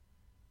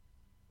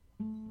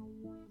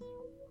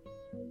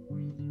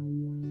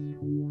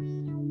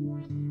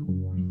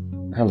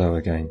Hello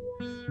again.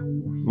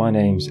 My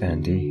name's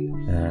Andy,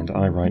 and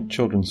I write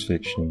children's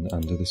fiction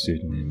under the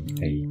pseudonym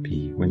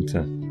A.P.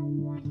 Winter.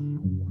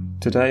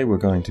 Today we're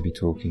going to be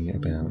talking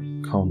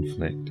about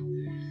conflict,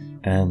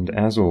 and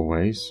as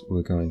always,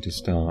 we're going to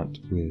start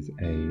with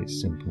a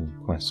simple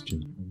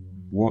question.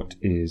 What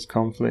is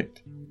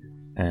conflict,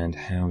 and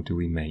how do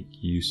we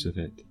make use of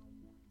it?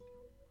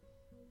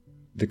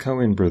 The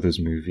Coen brothers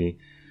movie,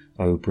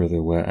 Oh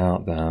Brother, Where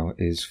Art Thou,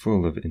 is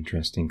full of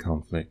interesting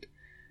conflict.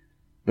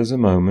 There's a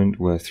moment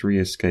where three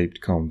escaped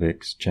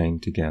convicts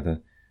chained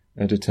together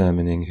are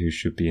determining who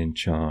should be in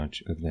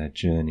charge of their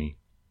journey.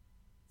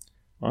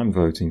 "I'm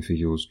voting for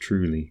yours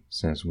truly,"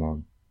 says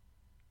one.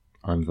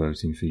 "I'm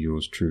voting for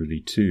yours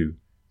truly too,"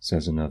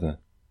 says another.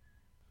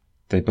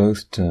 They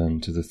both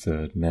turn to the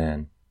third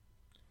man.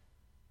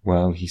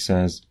 "Well," he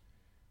says,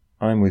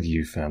 "I'm with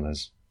you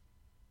fellas."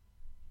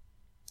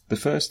 The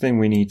first thing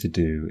we need to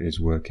do is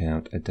work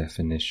out a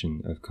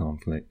definition of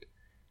conflict.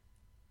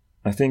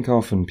 I think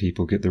often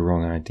people get the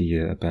wrong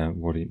idea about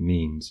what it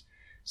means,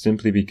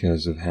 simply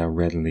because of how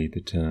readily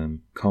the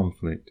term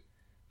conflict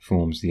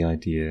forms the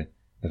idea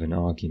of an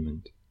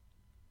argument.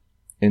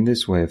 In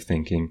this way of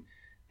thinking,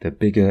 the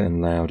bigger and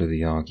louder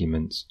the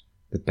arguments,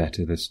 the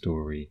better the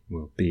story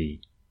will be.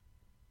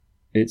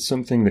 It's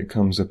something that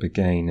comes up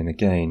again and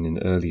again in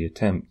early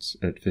attempts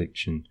at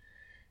fiction,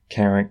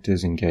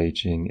 characters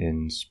engaging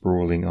in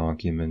sprawling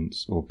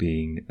arguments or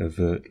being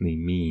overtly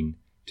mean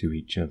to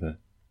each other.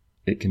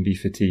 It can be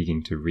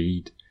fatiguing to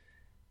read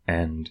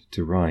and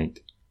to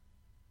write.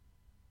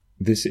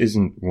 This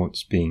isn't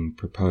what's being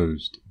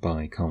proposed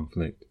by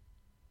conflict.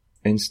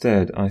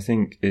 Instead, I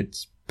think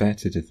it's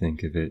better to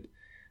think of it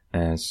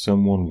as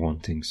someone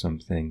wanting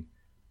something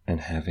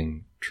and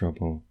having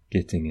trouble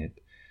getting it,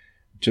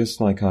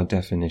 just like our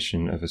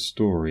definition of a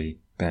story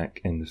back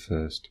in the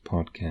first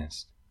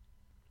podcast.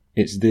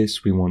 It's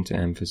this we want to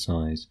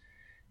emphasize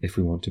if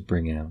we want to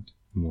bring out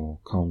more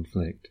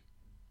conflict.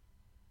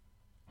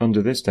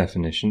 Under this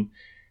definition,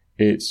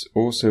 it's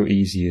also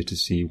easier to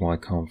see why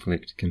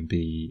conflict can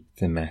be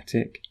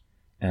thematic,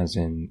 as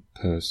in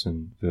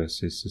person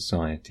versus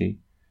society,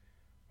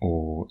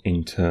 or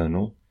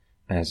internal,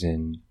 as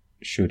in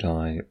should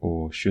I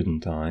or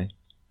shouldn't I,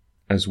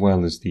 as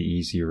well as the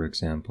easier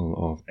example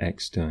of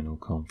external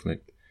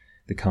conflict,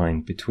 the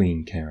kind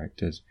between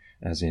characters,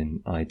 as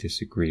in I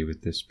disagree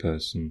with this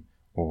person,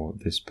 or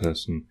this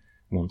person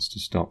wants to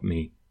stop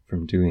me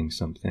from doing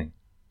something.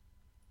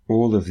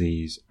 All of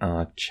these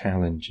are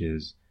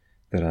challenges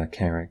that our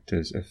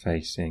characters are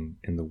facing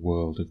in the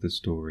world of the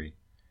story,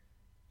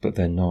 but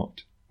they're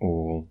not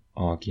all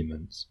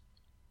arguments.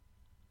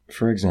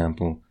 For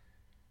example,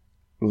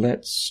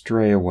 let's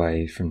stray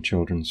away from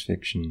children's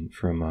fiction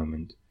for a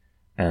moment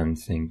and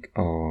think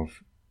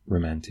of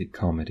romantic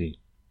comedy.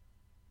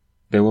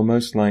 There will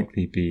most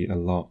likely be a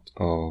lot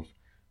of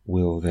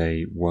will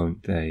they,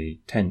 won't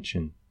they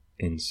tension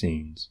in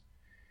scenes.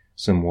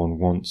 Someone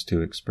wants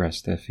to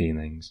express their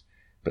feelings,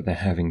 but they're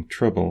having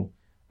trouble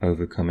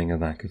overcoming a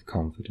lack of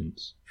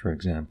confidence, for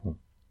example.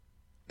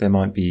 There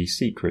might be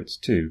secrets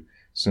too,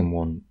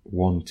 someone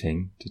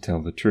wanting to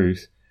tell the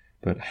truth,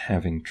 but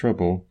having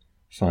trouble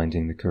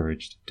finding the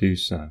courage to do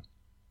so.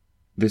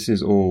 This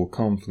is all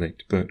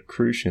conflict, but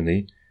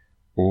crucially,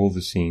 all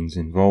the scenes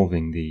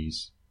involving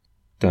these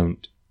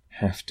don't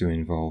have to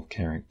involve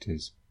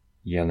characters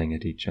yelling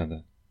at each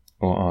other,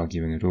 or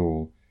arguing at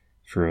all,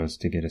 for us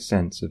to get a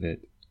sense of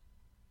it.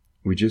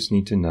 We just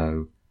need to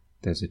know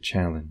there's a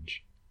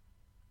challenge.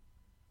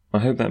 I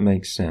hope that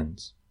makes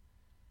sense.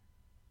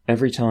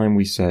 Every time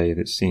we say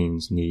that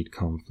scenes need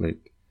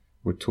conflict,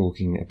 we're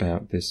talking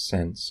about this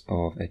sense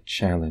of a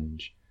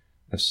challenge,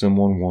 of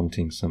someone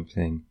wanting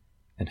something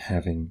and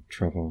having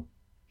trouble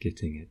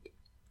getting it.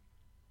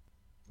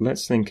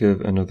 Let's think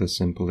of another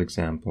simple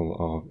example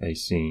of a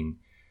scene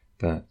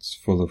that's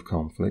full of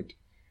conflict,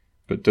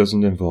 but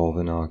doesn't involve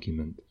an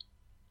argument.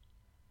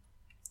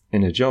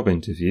 In a job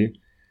interview,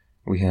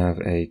 we have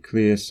a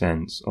clear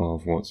sense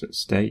of what's at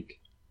stake,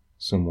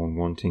 someone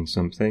wanting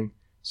something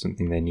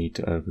they need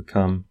to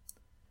overcome.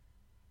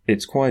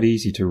 It's quite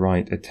easy to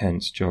write a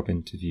tense job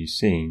interview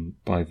scene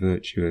by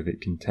virtue of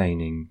it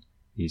containing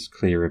these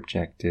clear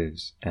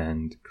objectives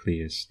and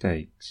clear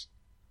stakes.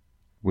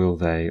 Will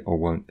they or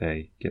won't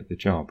they get the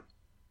job?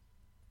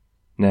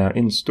 Now,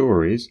 in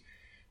stories,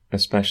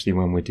 especially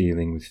when we're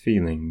dealing with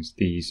feelings,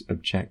 these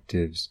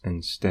objectives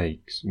and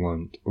stakes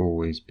won't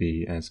always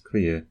be as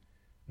clear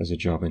as a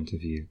job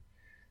interview,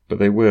 but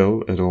they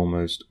will, at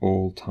almost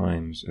all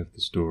times of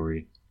the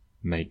story,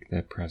 make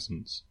their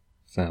presence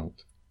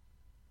felt.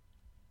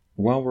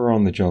 While we're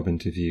on the job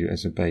interview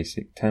as a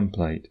basic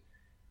template,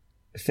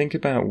 think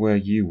about where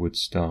you would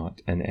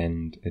start and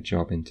end a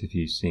job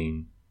interview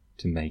scene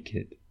to make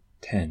it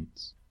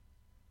tense.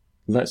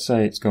 Let's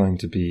say it's going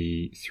to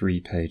be 3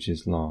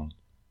 pages long.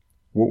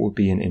 What would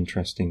be an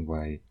interesting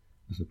way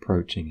of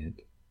approaching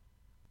it?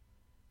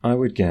 I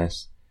would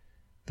guess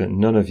that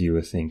none of you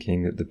are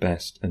thinking that the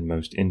best and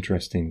most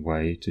interesting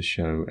way to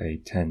show a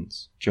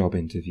tense job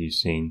interview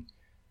scene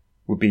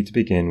would be to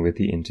begin with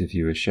the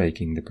interviewer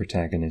shaking the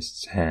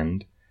protagonist's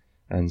hand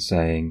and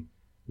saying,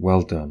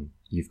 "Well done,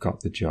 you've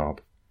got the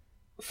job,"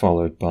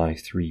 followed by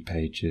 3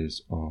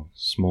 pages of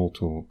small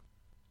talk.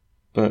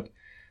 But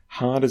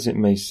hard as it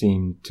may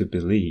seem to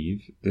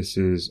believe, this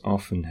is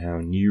often how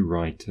new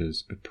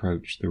writers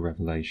approach the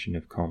revelation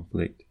of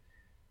conflict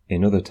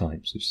in other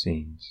types of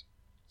scenes,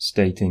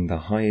 stating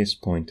the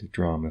highest point of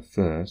drama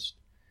first,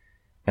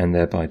 and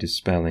thereby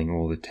dispelling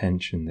all the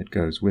tension that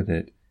goes with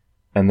it,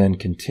 and then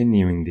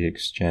continuing the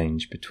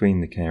exchange between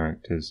the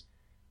characters,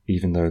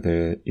 even though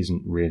there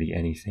isn't really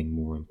anything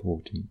more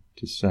important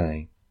to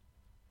say.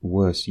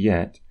 Worse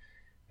yet,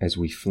 as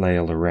we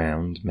flail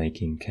around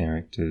making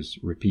characters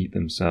repeat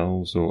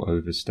themselves or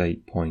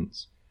overstate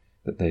points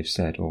that they've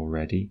said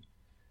already,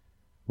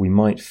 we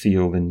might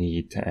feel the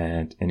need to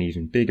add an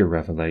even bigger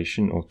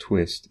revelation or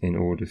twist in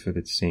order for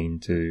the scene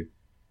to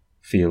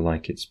feel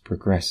like it's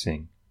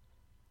progressing.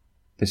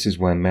 This is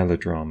where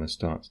melodrama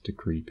starts to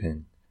creep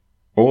in.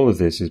 All of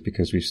this is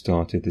because we've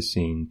started the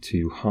scene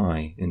too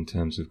high in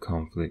terms of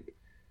conflict,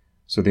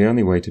 so the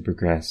only way to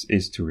progress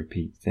is to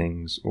repeat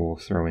things or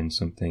throw in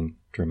something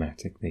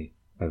dramatically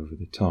over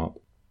the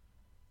top.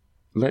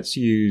 Let's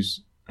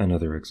use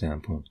another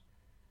example.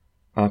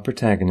 Our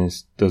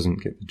protagonist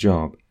doesn't get the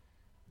job.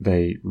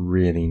 They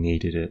really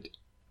needed it.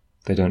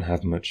 They don't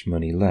have much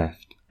money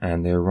left,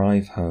 and they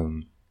arrive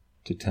home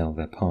to tell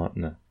their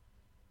partner.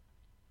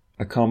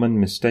 A common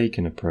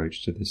mistaken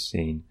approach to this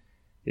scene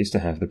is to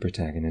have the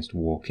protagonist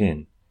walk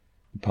in.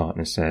 The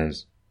partner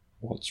says,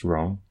 "What's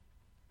wrong?"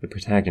 The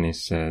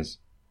protagonist says,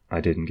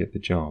 "I didn't get the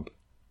job."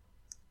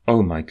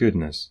 "Oh my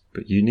goodness,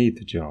 but you need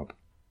the job."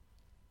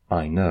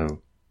 "I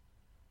know.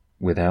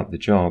 Without the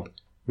job,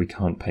 we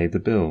can't pay the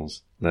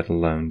bills, let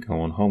alone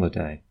go on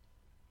holiday.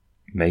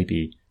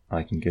 Maybe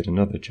I can get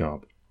another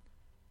job."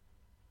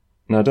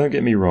 Now don't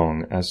get me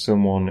wrong, as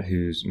someone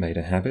who's made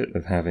a habit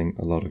of having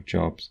a lot of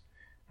jobs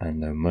and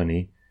no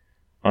money,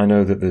 I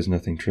know that there's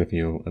nothing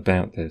trivial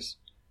about this,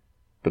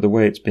 but the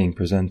way it's being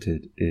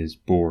presented is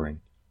boring.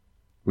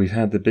 We've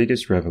had the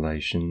biggest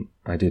revelation,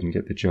 "I didn't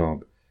get the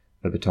job,"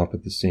 at the top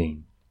of the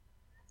scene,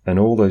 and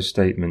all those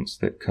statements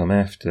that come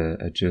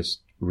after are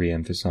just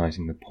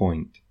re-emphasizing the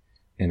point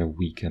in a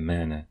weaker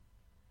manner.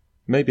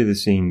 Maybe the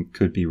scene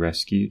could be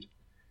rescued,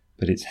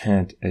 but it's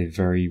had a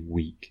very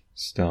weak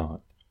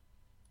start.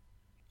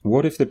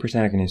 What if the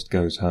protagonist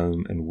goes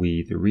home and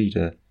we, the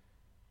reader,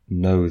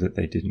 know that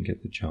they didn't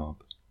get the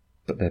job,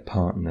 but their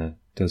partner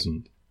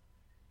doesn't?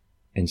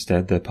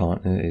 Instead, their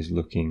partner is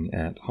looking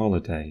at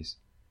holidays.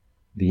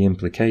 The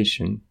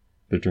implication,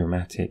 the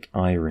dramatic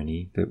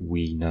irony that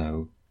we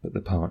know but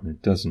the partner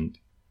doesn't,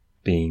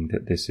 being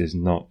that this is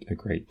not a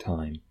great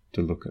time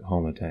to look at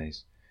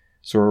holidays.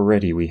 So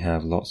already we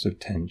have lots of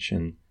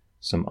tension,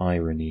 some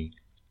irony,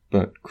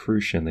 but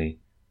crucially,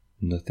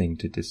 nothing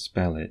to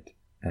dispel it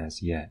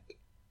as yet.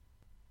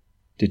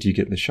 "Did you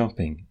get the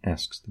shopping?"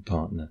 asks the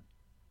partner.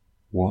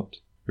 "What?"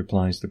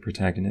 replies the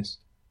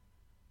protagonist.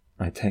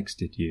 "I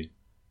texted you."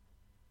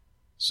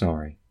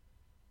 "Sorry.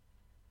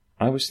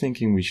 I was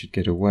thinking we should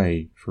get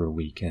away for a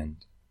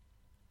weekend."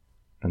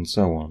 And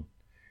so on.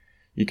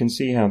 You can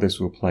see how this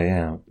will play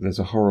out. There's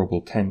a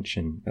horrible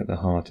tension at the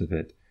heart of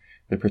it.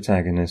 The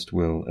protagonist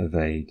will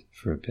evade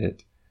for a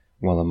bit,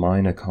 while a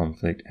minor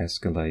conflict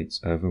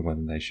escalates over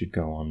whether they should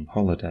go on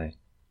holiday.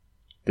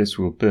 This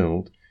will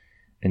build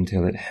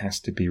until it has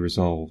to be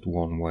resolved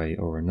one way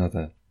or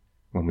another,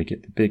 when we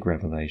get the big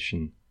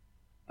revelation,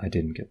 "I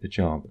didn't get the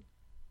job."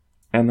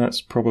 And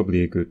that's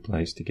probably a good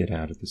place to get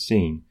out of the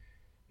scene,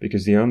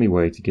 because the only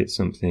way to get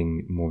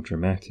something more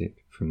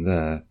dramatic from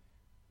there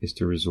is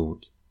to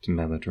resort to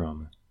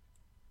melodrama.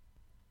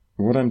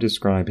 What I'm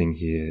describing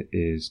here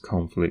is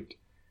conflict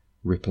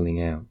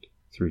rippling out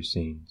through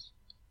scenes.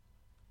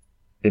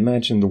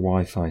 Imagine the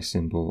Wi-Fi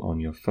symbol on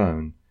your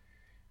phone.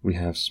 We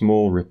have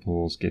small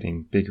ripples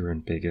getting bigger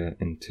and bigger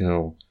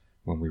until,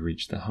 when we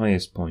reach the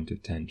highest point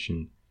of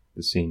tension,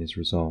 the scene is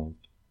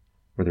resolved.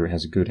 Whether it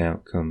has a good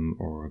outcome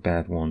or a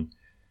bad one,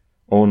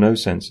 or no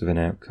sense of an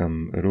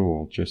outcome at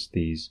all, just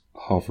these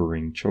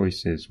hovering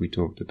choices we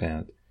talked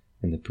about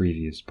in the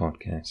previous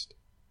podcast.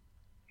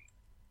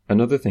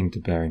 Another thing to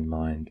bear in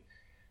mind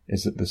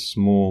is that the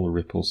small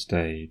ripple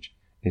stage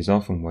is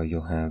often where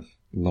you'll have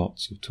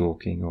lots of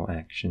talking or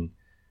action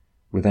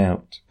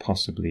without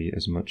possibly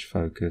as much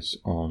focus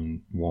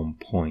on one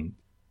point.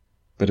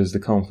 But as the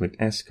conflict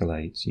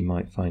escalates, you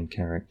might find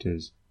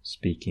characters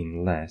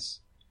speaking less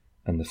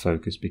and the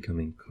focus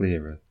becoming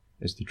clearer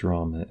as the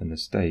drama and the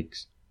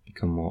stakes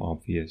become more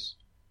obvious,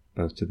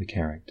 both to the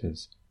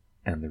characters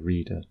and the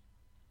reader.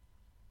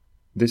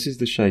 This is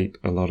the shape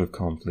a lot of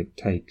conflict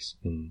takes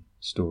in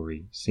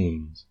story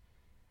scenes.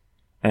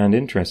 And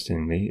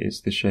interestingly,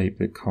 it's the shape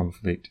that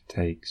conflict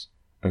takes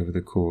over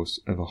the course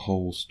of a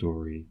whole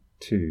story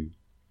too.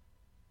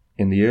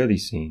 In the early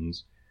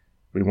scenes,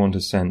 we want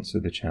a sense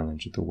of the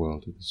challenge of the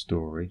world of the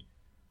story.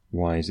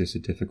 Why is this a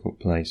difficult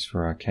place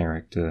for our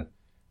character?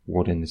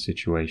 What in the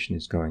situation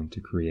is going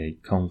to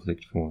create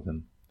conflict for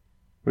them?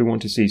 We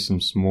want to see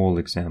some small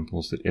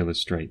examples that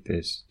illustrate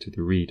this to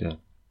the reader.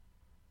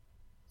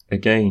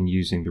 Again,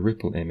 using the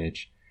ripple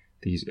image,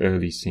 these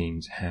early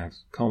scenes have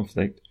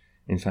conflict.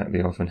 In fact,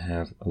 they often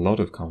have a lot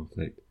of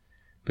conflict,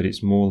 but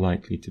it's more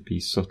likely to be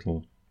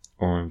subtle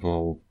or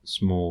involve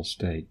small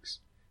stakes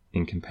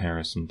in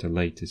comparison to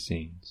later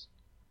scenes.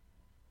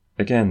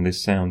 Again,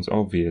 this sounds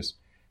obvious,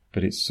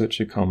 but it's such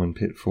a common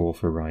pitfall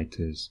for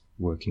writers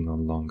working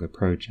on longer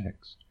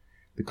projects.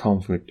 The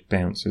conflict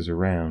bounces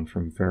around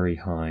from very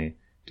high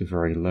to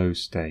very low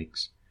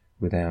stakes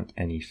without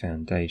any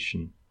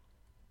foundation.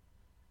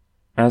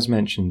 As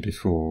mentioned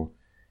before,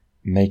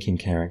 making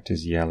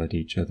characters yell at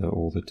each other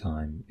all the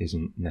time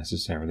isn't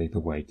necessarily the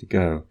way to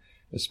go,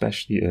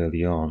 especially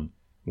early on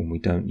when we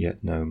don't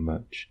yet know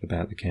much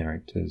about the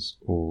characters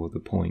or the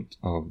point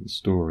of the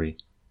story.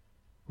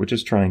 We're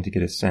just trying to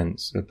get a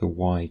sense of the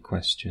why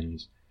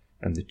questions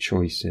and the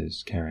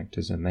choices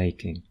characters are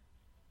making.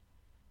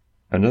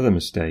 Another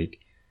mistake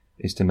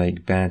is to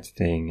make bad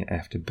thing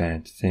after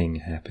bad thing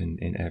happen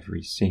in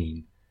every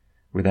scene,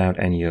 without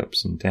any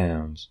ups and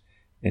downs,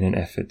 in an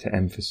effort to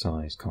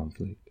emphasize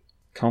conflict.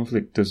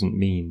 Conflict doesn't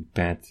mean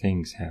bad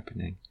things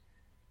happening.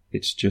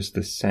 It's just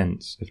the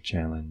sense of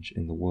challenge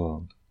in the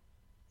world.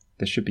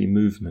 There should be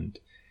movement.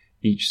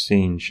 Each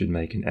scene should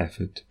make an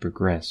effort to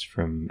progress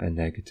from a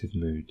negative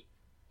mood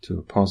to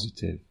a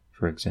positive,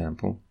 for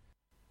example,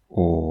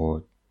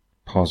 or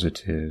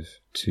positive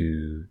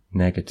to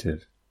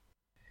negative,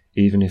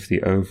 even if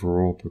the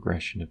overall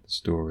progression of the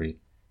story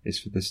is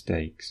for the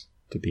stakes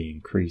to be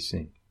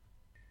increasing.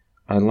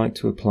 I like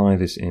to apply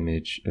this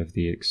image of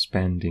the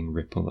expanding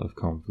ripple of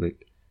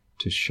conflict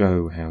to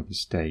show how the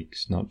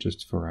stakes, not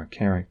just for our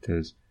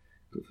characters,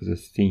 but for the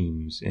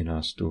themes in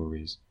our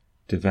stories,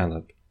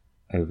 develop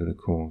over the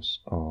course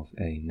of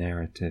a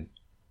narrative.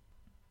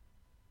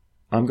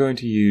 I'm going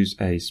to use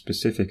a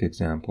specific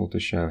example to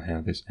show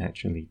how this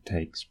actually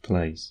takes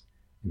place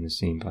in the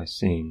scene by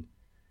scene,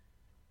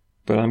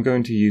 but I'm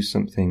going to use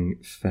something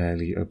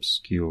fairly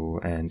obscure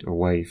and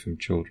away from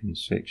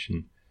children's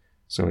fiction,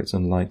 so it's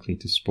unlikely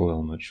to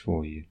spoil much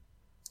for you.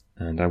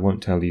 And I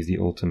won't tell you the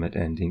ultimate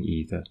ending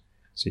either,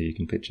 so you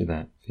can picture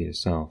that for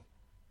yourself.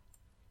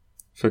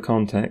 For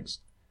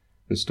context,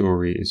 the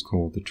story is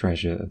called The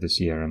Treasure of the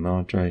Sierra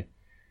Madre,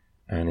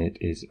 and it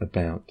is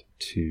about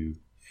two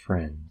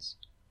friends.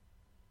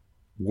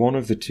 One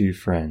of the two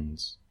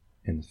friends,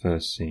 in the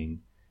first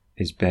scene,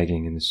 is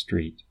begging in the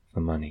street for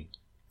money,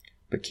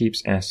 but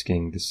keeps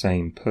asking the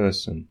same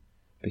person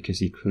because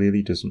he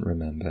clearly doesn't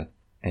remember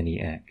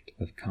any act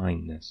of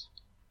kindness.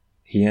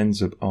 He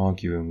ends up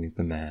arguing with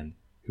the man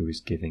who is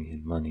giving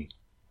him money.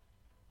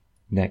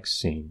 Next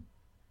scene.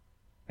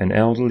 An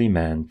elderly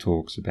man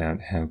talks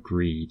about how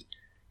greed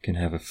can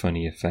have a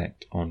funny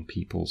effect on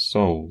people's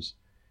souls.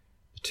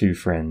 The two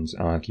friends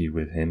argue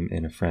with him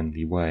in a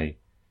friendly way,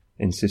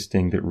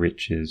 insisting that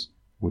riches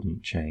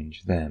wouldn't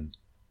change them.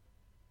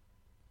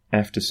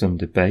 After some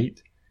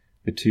debate,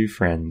 the two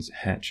friends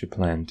hatch a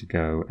plan to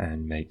go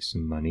and make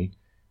some money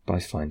by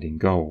finding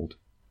gold.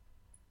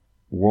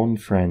 One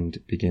friend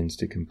begins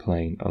to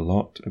complain a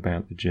lot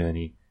about the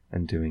journey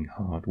and doing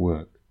hard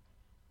work.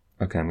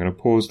 Okay, I'm going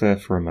to pause there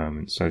for a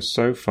moment.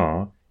 So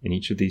far, in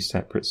each of these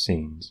separate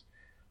scenes,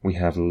 we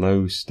have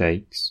low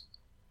stakes,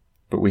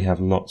 but we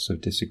have lots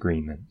of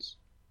disagreements.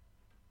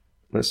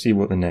 Let's see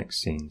what the next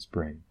scenes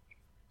bring.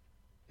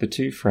 The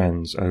two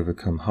friends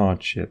overcome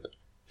hardship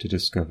to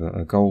discover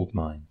a gold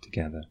mine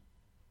together.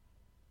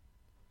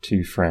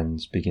 Two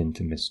friends begin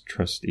to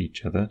mistrust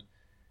each other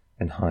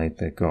and hide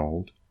their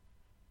gold.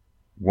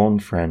 One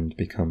friend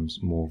becomes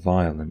more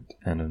violent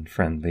and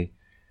unfriendly,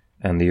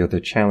 and the other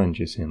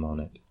challenges him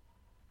on it.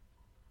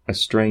 A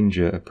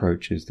stranger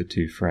approaches the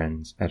two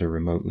friends at a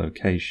remote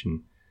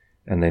location,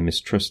 and they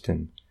mistrust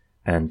him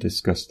and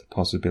discuss the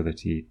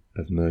possibility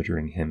of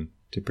murdering him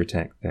to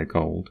protect their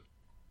gold.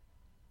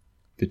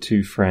 The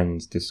two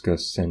friends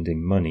discuss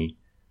sending money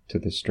to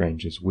the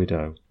stranger's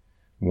widow.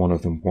 One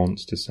of them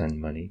wants to send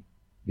money,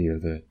 the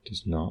other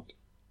does not.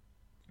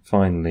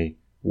 Finally,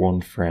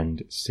 one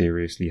friend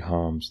seriously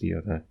harms the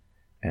other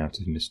out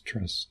of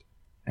mistrust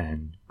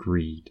and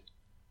greed.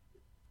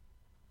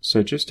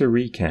 So just to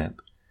recap,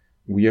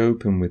 we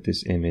open with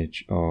this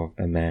image of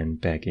a man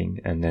begging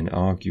and then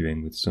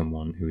arguing with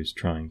someone who is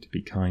trying to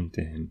be kind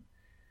to him,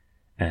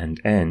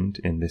 and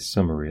end, in this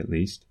summary at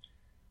least,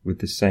 with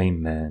the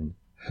same man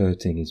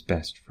hurting his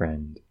best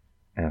friend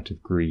out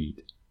of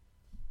greed.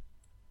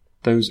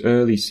 Those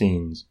early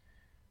scenes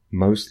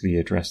mostly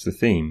address the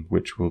theme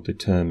which will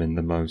determine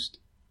the most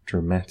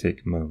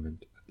dramatic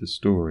moment of the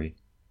story,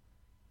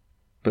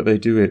 but they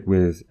do it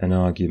with an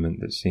argument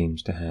that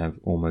seems to have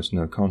almost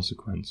no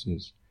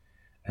consequences,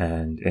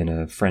 and in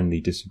a friendly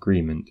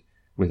disagreement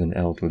with an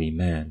elderly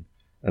man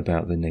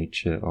about the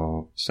nature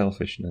of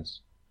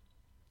selfishness.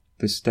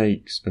 The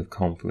stakes of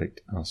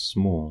conflict are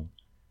small.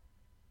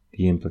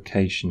 The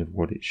implication of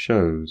what it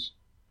shows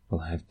will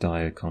have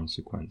dire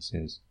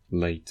consequences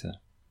later.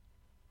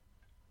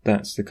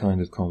 That's the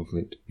kind of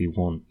conflict we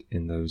want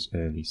in those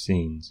early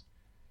scenes.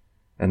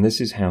 And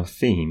this is how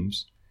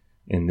themes,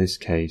 in this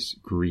case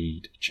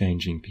greed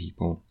changing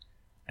people,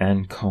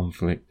 and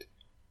conflict,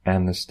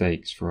 and the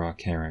stakes for our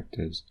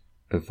characters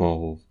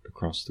evolve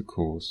across the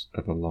course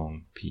of a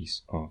long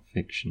piece of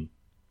fiction.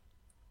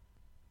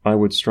 I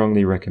would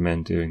strongly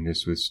recommend doing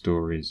this with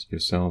stories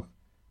yourself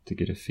to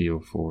get a feel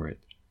for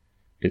it.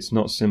 It's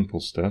not simple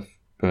stuff,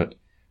 but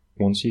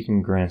once you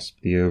can grasp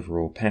the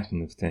overall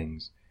pattern of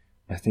things,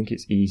 I think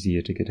it's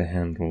easier to get a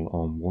handle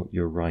on what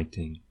your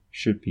writing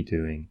should be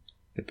doing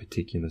at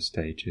particular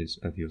stages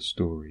of your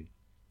story,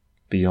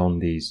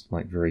 beyond these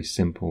very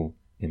simple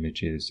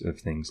images of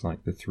things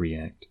like the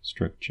 3-act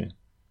structure.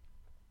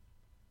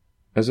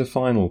 As a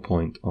final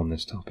point on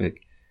this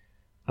topic,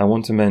 I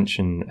want to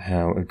mention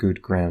how a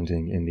good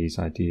grounding in these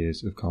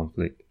ideas of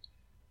conflict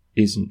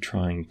isn't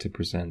trying to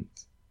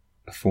present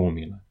a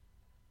formula,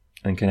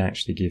 and can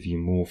actually give you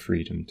more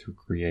freedom to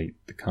create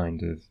the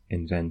kind of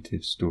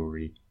inventive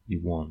story you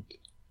want.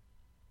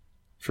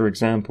 For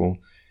example,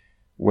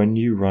 when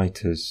new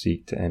writers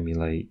seek to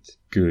emulate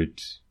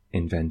good,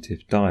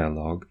 inventive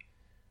dialogue,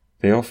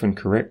 they often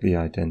correctly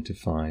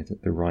identify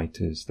that the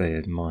writers they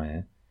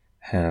admire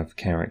have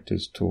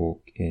characters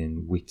talk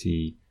in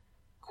witty,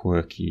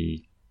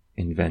 quirky,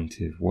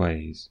 inventive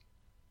ways.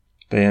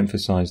 They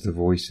emphasize the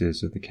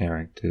voices of the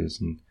characters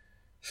and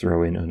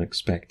throw in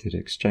unexpected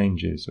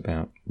exchanges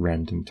about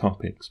random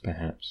topics,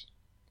 perhaps.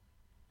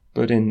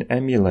 But in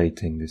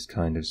emulating this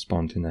kind of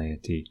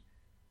spontaneity,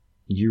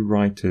 new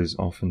writers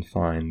often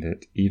find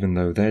that even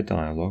though their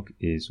dialogue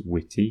is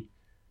witty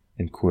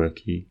and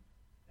quirky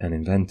and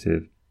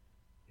inventive,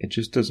 it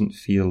just doesn't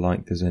feel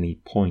like there's any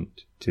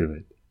point to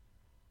it.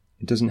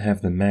 It doesn't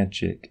have the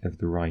magic of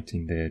the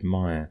writing they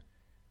admire.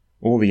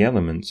 All the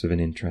elements of an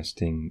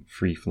interesting,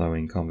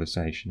 free-flowing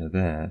conversation are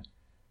there,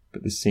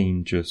 but the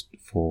scene just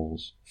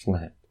falls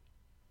flat.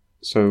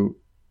 So,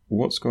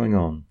 what's going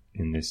on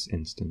in this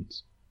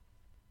instance?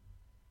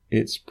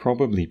 It's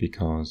probably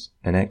because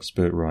an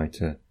expert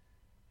writer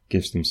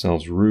gives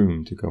themselves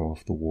room to go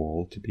off the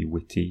wall, to be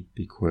witty,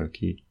 be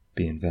quirky,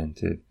 be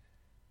inventive,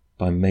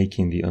 by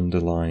making the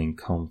underlying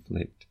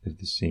conflict of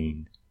the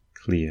scene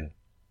clear.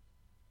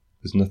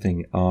 There's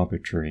nothing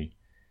arbitrary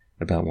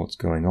about what's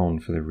going on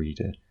for the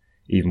reader,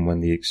 even when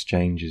the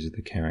exchanges of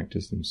the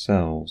characters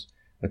themselves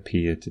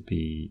appear to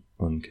be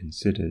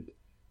unconsidered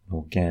and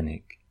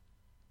organic.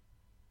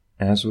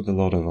 As with a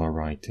lot of our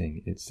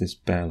writing, it's this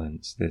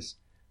balance, this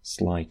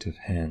sleight of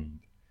hand,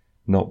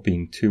 not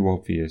being too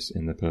obvious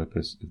in the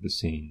purpose of the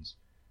scenes,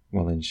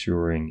 while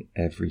ensuring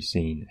every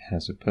scene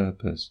has a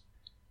purpose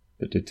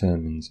that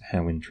determines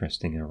how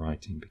interesting our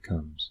writing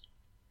becomes.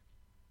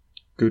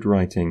 Good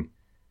writing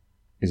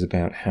is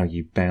about how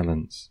you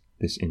balance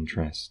this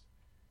interest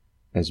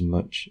as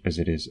much as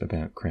it is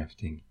about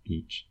crafting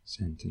each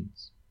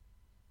sentence.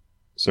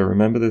 So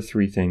remember the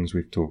 3 things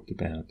we've talked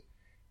about: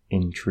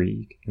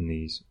 intrigue and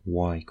these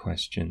why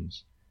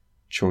questions,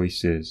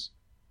 choices,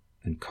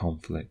 and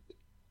conflict.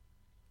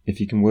 If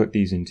you can work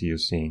these into your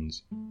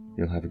scenes,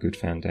 you'll have a good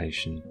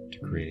foundation to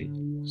create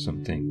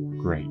something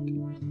great.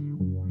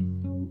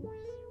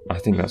 I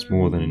think that's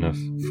more than enough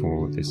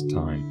for this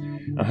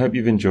time. I hope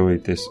you've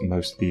enjoyed this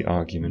mostly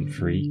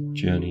argument-free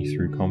journey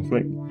through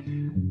conflict.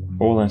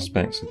 All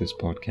aspects of this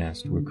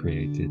podcast were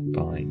created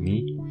by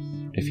me.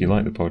 If you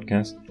like the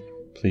podcast,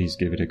 please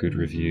give it a good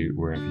review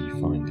wherever you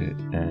find it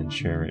and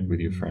share it with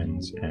your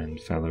friends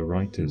and fellow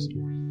writers.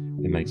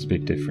 It makes a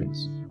big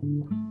difference.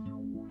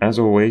 As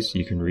always,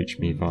 you can reach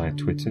me via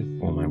Twitter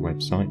or my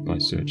website by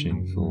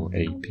searching for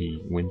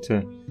AP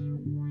Winter.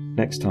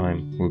 Next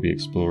time, we'll be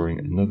exploring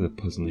another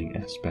puzzling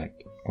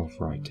aspect of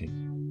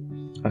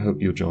writing. I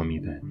hope you'll join me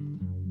then.